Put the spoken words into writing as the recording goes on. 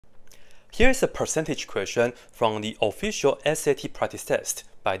Here's a percentage question from the official SAT practice test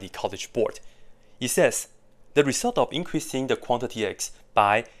by the College Board. It says, the result of increasing the quantity x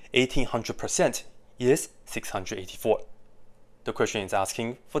by 1800% is 684. The question is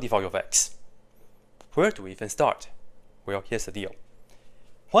asking for the value of x. Where do we even start? Well, here's the deal.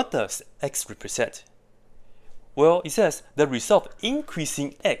 What does x represent? Well, it says the result of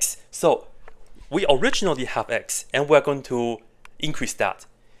increasing x. So we originally have x, and we're going to increase that.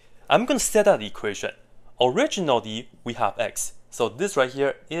 I'm going to set out the equation. Originally, we have x. So this right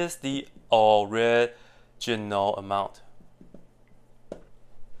here is the original amount.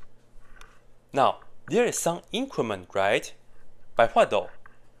 Now, there is some increment, right? By what though?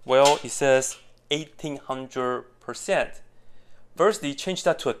 Well, it says 1800%. Firstly, change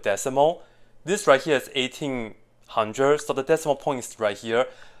that to a decimal. This right here is 1800, so the decimal point is right here.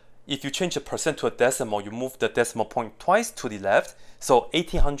 If you change the percent to a decimal, you move the decimal point twice to the left. So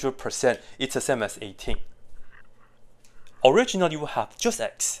 1800%, it's the same as 18. Originally, you have just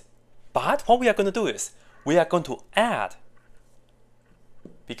x. But what we are going to do is, we are going to add.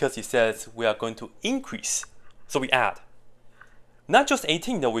 Because it says we are going to increase. So we add. Not just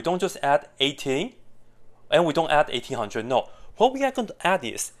 18 though, we don't just add 18. And we don't add 1800, no. What we are going to add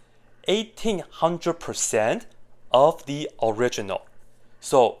is 1800% of the original.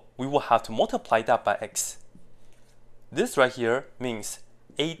 So we will have to multiply that by x. This right here means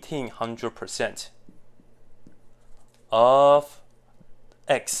 1800% of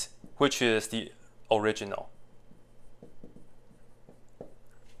x, which is the original.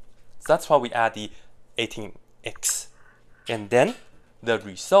 So that's why we add the 18x. And then the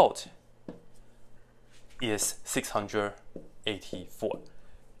result is 684.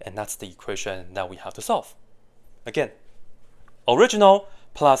 And that's the equation that we have to solve. Again, original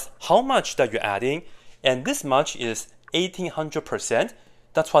plus how much that you're adding, and this much is 1800%.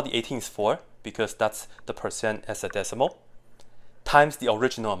 That's what the 18 is for, because that's the percent as a decimal, times the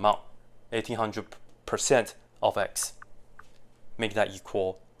original amount, 1800% of x. Make that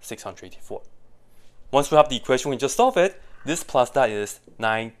equal 684. Once we have the equation, we just solve it. This plus that is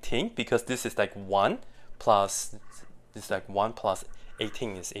 19, because this is like 1 plus, this is like 1 plus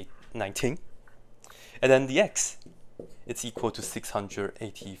 18 is 19. And then the x, it's equal to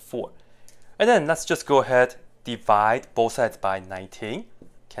 684. And then let's just go ahead, divide both sides by 19,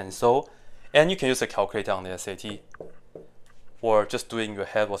 cancel. And you can use a calculator on the SAT, or just do it in your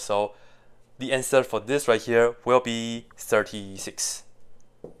head or so. The answer for this right here will be 36.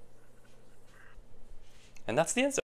 And that's the answer.